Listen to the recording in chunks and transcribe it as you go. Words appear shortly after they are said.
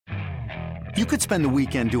You could spend the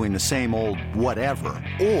weekend doing the same old whatever,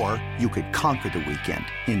 or you could conquer the weekend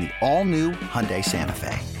in the all-new Hyundai Santa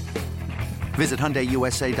Fe. Visit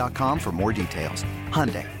HyundaiUSA.com for more details.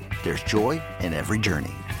 Hyundai, there's joy in every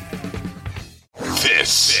journey.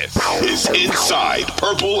 This is Inside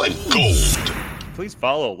Purple and Gold. Please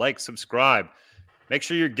follow, like, subscribe. Make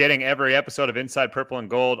sure you're getting every episode of Inside Purple and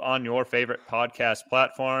Gold on your favorite podcast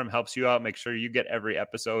platform. Helps you out. Make sure you get every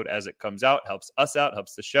episode as it comes out. Helps us out.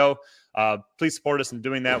 Helps the show. Please support us in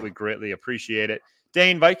doing that. We greatly appreciate it.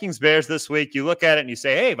 Dane, Vikings Bears this week. You look at it and you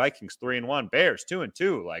say, hey, Vikings 3-1, Bears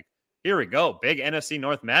 2-2. Like, here we go. Big NFC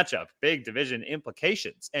North matchup. Big division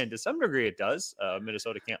implications. And to some degree it does.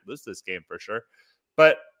 Minnesota can't lose this game for sure.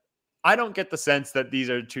 But I don't get the sense that these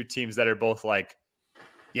are two teams that are both like,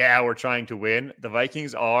 yeah, we're trying to win. The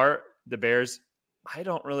Vikings are. The Bears, I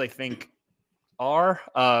don't really think are.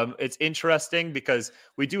 It's interesting because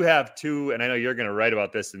we do have two, and I know you're going to write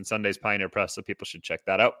about this in Sunday's Pioneer Press, so people should check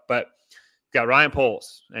that out. But we've got Ryan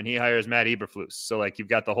Poles, and he hires Matt Eberflus. So, like, you've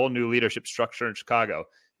got the whole new leadership structure in Chicago.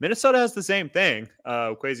 Minnesota has the same thing.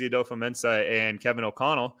 Kwesi Adofo-Mensah and Kevin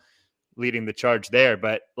O'Connell leading the charge there.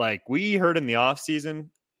 But, like, we heard in the offseason,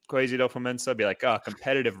 Kwesi Adofo-Mensah be like,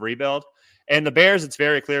 competitive rebuild. And the Bears, it's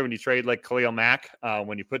very clear when you trade like Khalil Mack,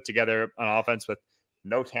 when you put together an offense with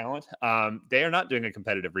no talent, they are not doing a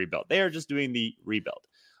competitive rebuild. They are just doing the rebuild.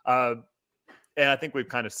 And I think we've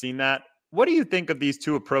kind of seen that. What do you think of these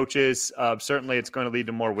two approaches? Certainly it's going to lead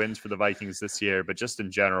to more wins for the Vikings this year, but just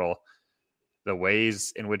in general, the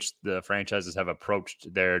ways in which the franchises have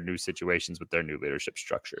approached their new situations with their new leadership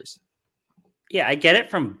structures. Yeah, I get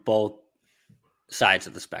it from both sides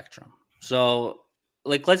of the spectrum. So,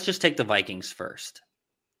 like, let's just take the Vikings first.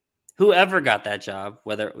 Whoever got that job,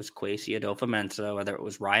 whether it was Kwesi Adofo-Mensah, whether it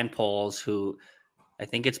was Ryan Poles, who I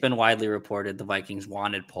think it's been widely reported the Vikings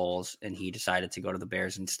wanted Poles and he decided to go to the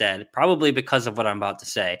Bears instead, probably because of what I'm about to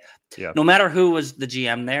say. Yeah. No matter who was the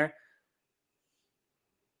GM there,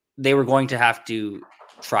 they were going to have to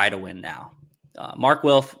try to win now. Mark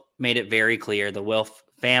Wilf made it very clear. The Wilf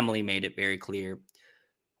family made it very clear.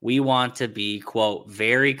 We want to be, quote,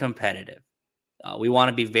 very competitive. We want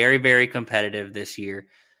to be very, very competitive this year.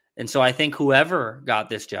 And so I think whoever got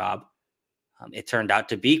this job, it turned out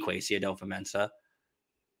to be Kwesi Adofo-Mensah,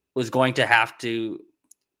 was going to have to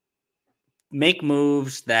make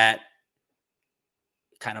moves that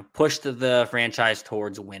kind of pushed the franchise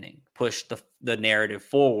towards winning, pushed the narrative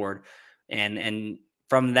forward. And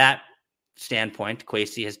from that standpoint,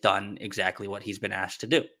 Kwesi has done exactly what he's been asked to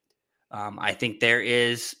do. I think there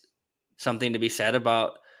is something to be said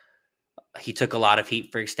about he took a lot of heat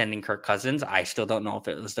for extending Kirk Cousins. I still don't know if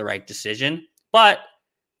it was the right decision, but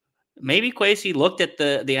maybe Kwesi looked at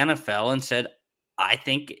the NFL and said, I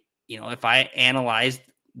think, if I analyze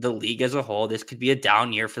the league as a whole, this could be a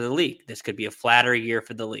down year for the league. This could be a flatter year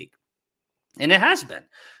for the league. And it has been.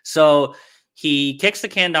 So he kicks the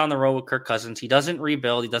can down the road with Kirk Cousins. He doesn't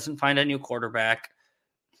rebuild. He doesn't find a new quarterback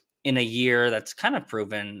in a year that's kind of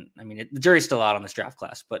proven. I mean, the jury's still out on this draft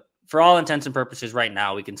class, but for all intents and purposes right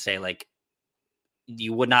now, we can say, like,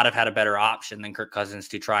 you would not have had a better option than Kirk Cousins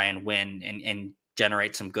to try and win and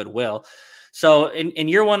generate some goodwill. So in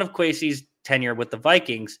year one of Kwesi's tenure with the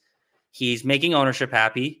Vikings, he's making ownership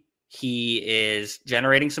happy. He is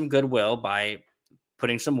generating some goodwill by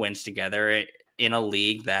putting some wins together in a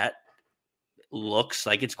league that looks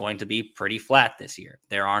like it's going to be pretty flat this year.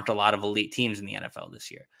 There aren't a lot of elite teams in the NFL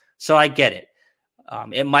this year. So I get it.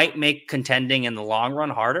 It might make contending in the long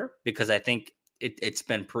run harder because I think it's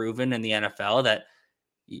been proven in the NFL that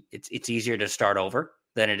it's easier to start over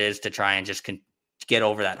than it is to try and just get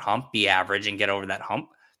over that hump, be average and get over that hump.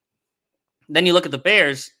 Then you look at the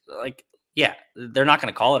Bears, like, yeah, they're not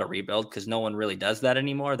going to call it a rebuild because no one really does that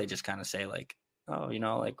anymore. They just kind of say, like, oh,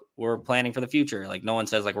 like, we're planning for the future. Like, no one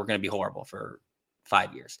says, like, we're going to be horrible for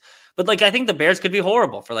 5 years. But, like, I think the Bears could be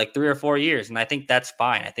horrible for like 3 or 4 years. And I think that's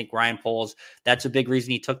fine. I think Ryan Poles, that's a big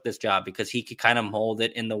reason he took this job because he could kind of mold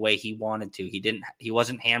it in the way he wanted to. He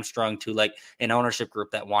wasn't hamstrung to like an ownership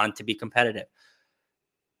group that wanted to be competitive.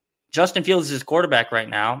 Justin Fields is his quarterback right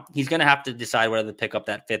now. He's going to have to decide whether to pick up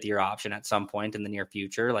that 5th-year option at some point in the near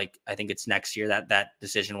future. Like, I think it's next year that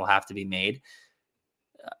decision will have to be made.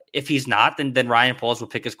 If he's not, then Ryan Poles will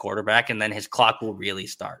pick his quarterback and then his clock will really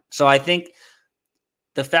start. So I think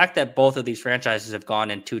the fact that both of these franchises have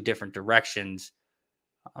gone in two different directions,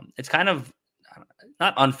 it's kind of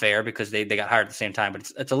not unfair because they got hired at the same time, but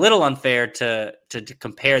it's a little unfair to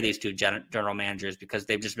compare these two general managers because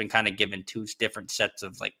they've just been kind of given two different sets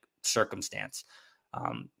of like circumstance.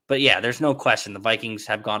 But yeah, there's no question the Vikings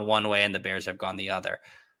have gone one way and the Bears have gone the other.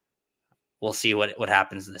 we'll see what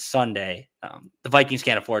happens this Sunday. The Vikings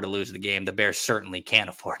can't afford to lose the game. The Bears certainly can't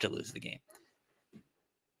afford to lose the game.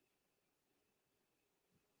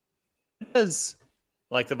 Because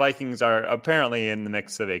like the Vikings are apparently in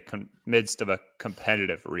the midst of a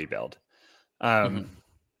competitive rebuild. What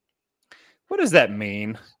does that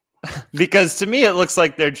mean? Because to me, it looks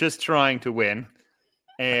like they're just trying to win.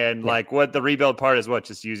 And like what the rebuild part is,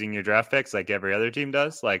 just using your draft picks like every other team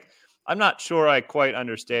does. Like, I'm not sure I quite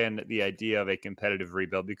understand the idea of a competitive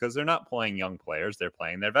rebuild because they're not playing young players. They're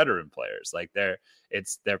playing their veteran players. Like they're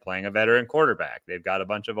playing a veteran quarterback. They've got a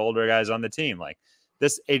bunch of older guys on the team. Like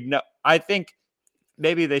I think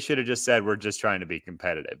maybe they should have just said, we're just trying to be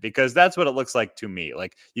competitive, because that's what it looks like to me.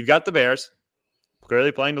 Like you've got the Bears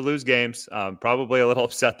clearly playing to lose games, probably a little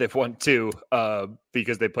upset they've won 2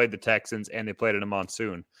 because they played the Texans and they played in a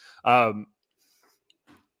monsoon. Can't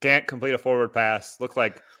complete a forward pass. Look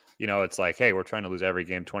like, it's like, hey, we're trying to lose every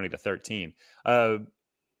game 20-13. But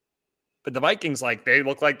the Vikings, like, they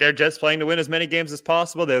look like they're just playing to win as many games as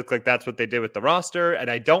possible. They look like that's what they did with the roster. And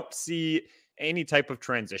I don't see any type of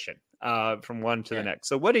transition from one to the next.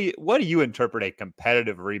 So what do you interpret a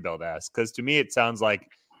competitive rebuild as? Because to me, it sounds like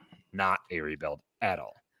not a rebuild at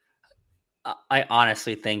all. I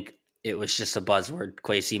honestly think it was just a buzzword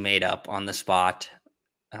Kwesi made up on the spot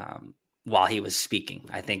while he was speaking.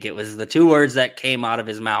 I think it was the 2 words that came out of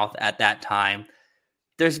his mouth at that time.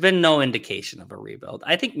 There's been no indication of a rebuild.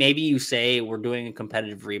 I think maybe you say we're doing a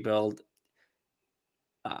competitive rebuild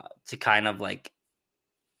to kind of like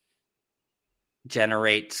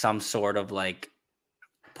generate some sort of like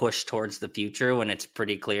push towards the future when it's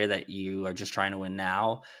pretty clear that you are just trying to win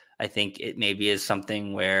now. I think it maybe is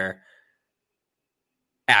something where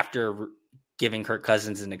after giving Kirk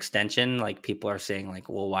Cousins an extension, like people are saying like,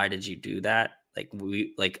 well, why did you do that? Like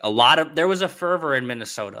there was a fervor in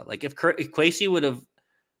Minnesota. Like if Kwesi would have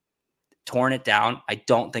torn it down, I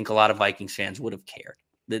don't think a lot of Vikings fans would have cared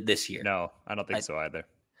this year. No, I don't think so either.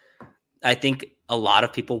 I think a lot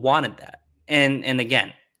of people wanted that. And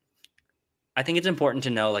again, I think it's important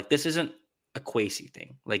to know, like, this isn't a Kwesi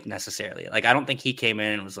thing, like necessarily. Like, I don't think he came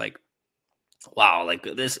in and was like, wow, like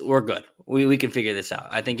this, we're good. We can figure this out.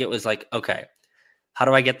 I think it was like, okay, how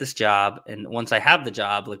do I get this job? And once I have the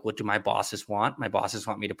job, like, what do my bosses want? My bosses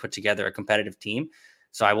want me to put together a competitive team.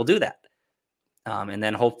 So I will do that. And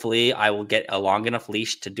then hopefully I will get a long enough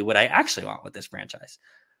leash to do what I actually want with this franchise.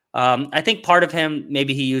 I think part of him,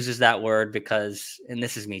 maybe he uses that word because, and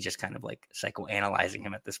this is me just kind of like psychoanalyzing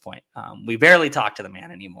him at this point. We barely talk to the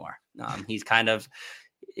man anymore. He's kind of,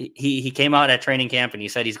 he came out at training camp and he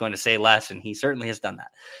said he's going to say less, and he certainly has done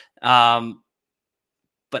that.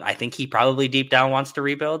 But I think he probably deep down wants to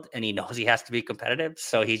rebuild, and he knows he has to be competitive.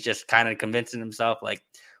 So he's just kind of convincing himself, like,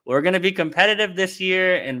 we're going to be competitive this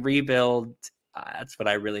year and rebuild. That's what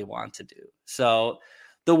I really want to do. So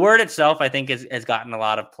the word itself, I think, has gotten a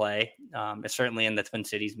lot of play. Certainly in the Twin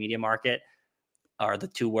Cities media market are the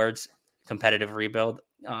 2 words, competitive rebuild,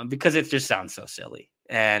 because it just sounds so silly.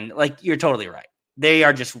 And like, you're totally right. They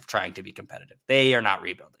are just trying to be competitive. They are not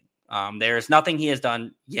rebuilding. There's nothing he has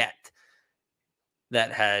done yet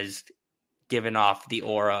that has given off the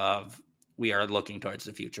aura of we are looking towards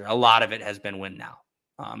the future. A lot of it has been win now.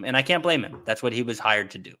 And I can't blame him. That's what he was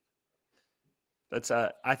hired to do. That's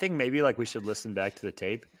I think maybe like we should listen back to the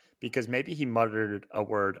tape, because maybe he muttered a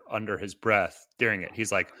word under his breath during it.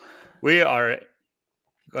 He's like, we are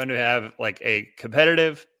going to have like a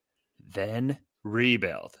competitive, then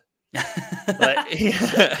rebuild.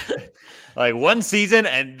 like one season,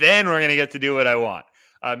 and then we're going to get to do what I want.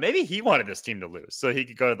 Maybe he wanted this team to lose so he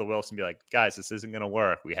could go to the Wilson and be like, guys, this isn't going to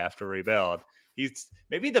work. We have to rebuild.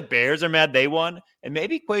 Maybe the Bears are mad they won, and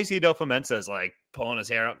maybe Kwesi Adofo-Mensah is like pulling his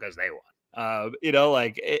hair out because they won.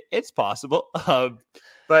 It's possible.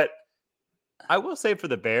 But I will say for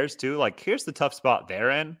the Bears too, like, here's the tough spot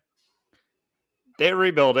they're in. They're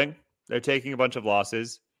rebuilding. They're taking a bunch of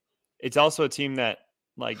losses. It's also a team that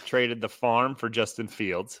like traded the farm for Justin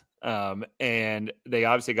Fields. And they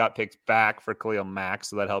obviously got picked back for Khalil Mack,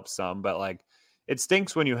 so that helps some. But like, it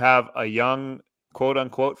stinks when you have a young quote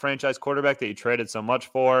unquote franchise quarterback that you traded so much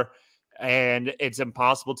for, and it's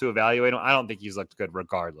impossible to evaluate him. I don't think he's looked good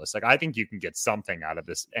regardless. Like, I think you can get something out of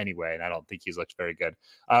this anyway, and I don't think he's looked very good.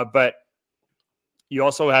 But you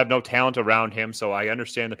also have no talent around him, so I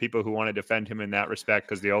understand the people who want to defend him in that respect,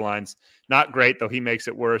 because the O-line's not great, though he makes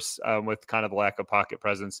it worse with kind of the lack of pocket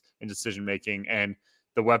presence and decision-making, and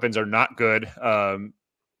the weapons are not good.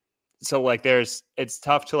 So, like, it's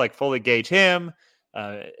tough to, like, fully gauge him.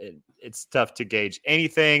 It's tough to gauge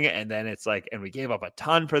anything. And then it's like, and we gave up a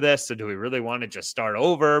ton for this. So do we really want to just start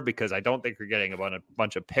over? Because I don't think we're getting a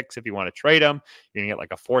bunch of picks if you want to trade them. You're going to get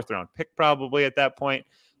like a 4th round pick probably at that point.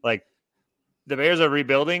 Like the Bears are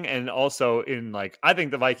rebuilding. And also I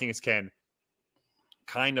think the Vikings can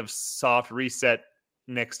kind of soft reset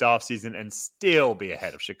next offseason and still be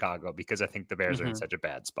ahead of Chicago, because I think the Bears are in such a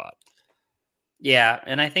bad spot. Yeah.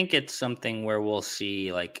 And I think it's something where we'll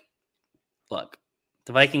see, look,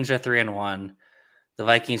 the Vikings are 3-1. The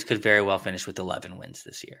Vikings could very well finish with 11 wins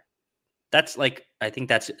this year. That's I think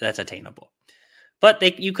that's attainable.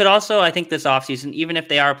 But you could also, I think this offseason, even if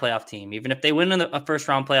they are a playoff team, even if they win a first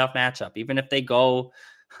round playoff matchup, even if they go,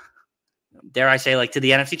 dare I say, to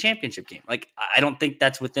the NFC Championship game, I don't think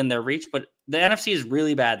that's within their reach, but the NFC is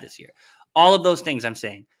really bad this year. All of those things I'm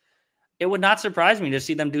saying, it would not surprise me to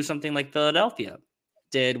see them do something like Philadelphia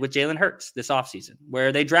did with Jalen Hurts this offseason,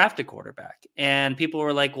 where they drafted a quarterback. And people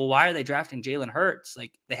were like, well, why are they drafting Jalen Hurts?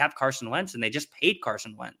 They have Carson Wentz and they just paid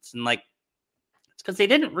Carson Wentz. And it's because they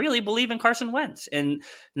didn't really believe in Carson Wentz. And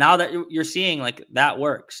now that you're seeing that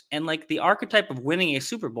works. And the archetype of winning a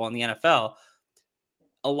Super Bowl in the NFL,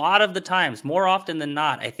 a lot of the times, more often than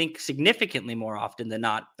not, I think significantly more often than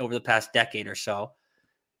not over the past decade or so,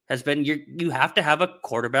 has been you have to have a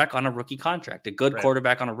quarterback on a rookie contract, a good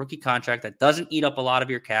quarterback on a rookie contract that doesn't eat up a lot of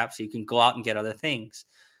your cap, so you can go out and get other things.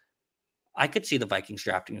 I could see the Vikings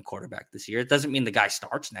drafting a quarterback this year. It doesn't mean the guy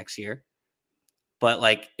starts next year,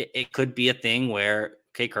 but it could be a thing where,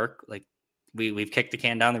 okay, Kirk, we've kicked the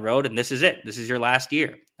can down the road and this is it. This is your last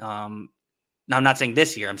year. Now I'm not saying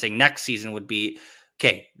this year. I'm saying next season would be,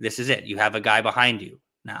 okay, this is it. You have a guy behind you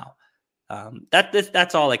now.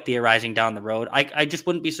 That's all theorizing down the road. I just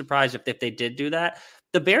wouldn't be surprised if they did do that.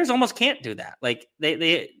 The Bears almost can't do that.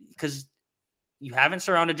 Because you haven't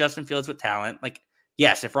surrounded Justin Fields with talent.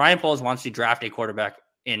 Yes, if Ryan Poles wants to draft a quarterback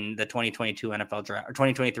in the 2022 NFL draft or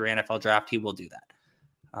 2023 NFL draft, he will do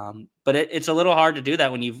that. But it's a little hard to do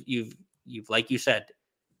that when you've like you said,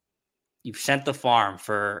 you've sent the farm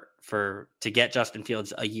to get Justin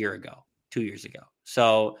Fields a year ago, 2 years ago.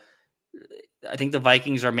 So I think the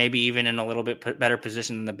Vikings are maybe even in a little bit better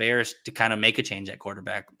position than the Bears to kind of make a change at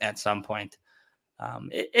quarterback at some point.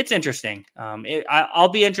 It's interesting. I'll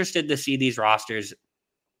be interested to see these rosters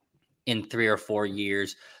in 3 or 4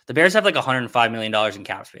 years. The Bears have $105 million in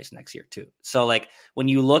cap space next year too. So when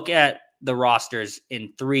you look at the rosters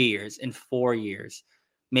in 3 years, in 4 years,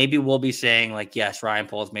 maybe we'll be saying yes, Ryan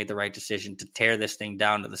Poles made the right decision to tear this thing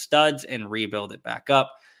down to the studs and rebuild it back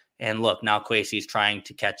up. And look, now Kwesi's trying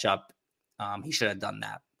to catch up. He should have done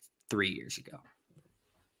that 3 years ago.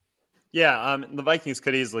 Yeah, the Vikings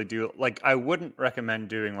could easily do I wouldn't recommend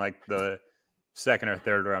doing the 2nd or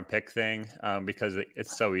 3rd round pick thing because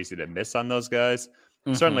it's so easy to miss on those guys.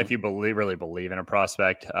 Mm-hmm. Certainly, if you really believe in a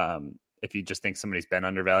prospect, if you just think somebody's been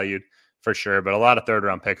undervalued, for sure. But a lot of 3rd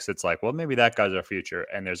round picks, it's well, maybe that guy's our future,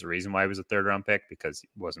 and there's a reason why he was a 3rd round pick because he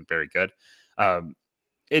wasn't very good.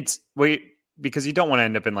 Because you don't want to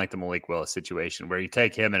end up in the Malik Willis situation where you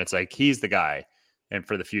take him and it's he's the guy and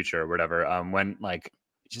for the future or whatever. When he's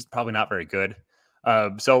just probably not very good.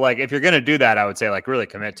 So if you're going to do that, I would say really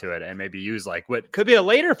commit to it and maybe use what could be a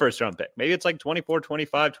later 1st round pick. Maybe it's 24,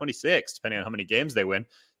 25, 26, depending on how many games they win.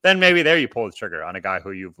 Then maybe there you pull the trigger on a guy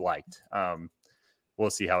who you've liked.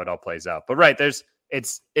 We'll see how it all plays out. But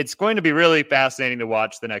it's going to be really fascinating to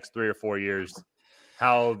watch the next 3 or 4 years,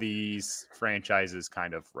 how these franchises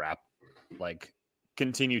kind of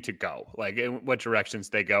continue to go, in what directions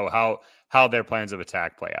they go, how their plans of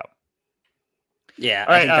attack play out. Yeah,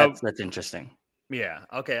 I think that's interesting. Yeah.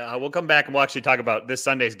 Okay. We'll come back and we'll actually talk about this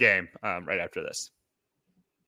Sunday's game right after this.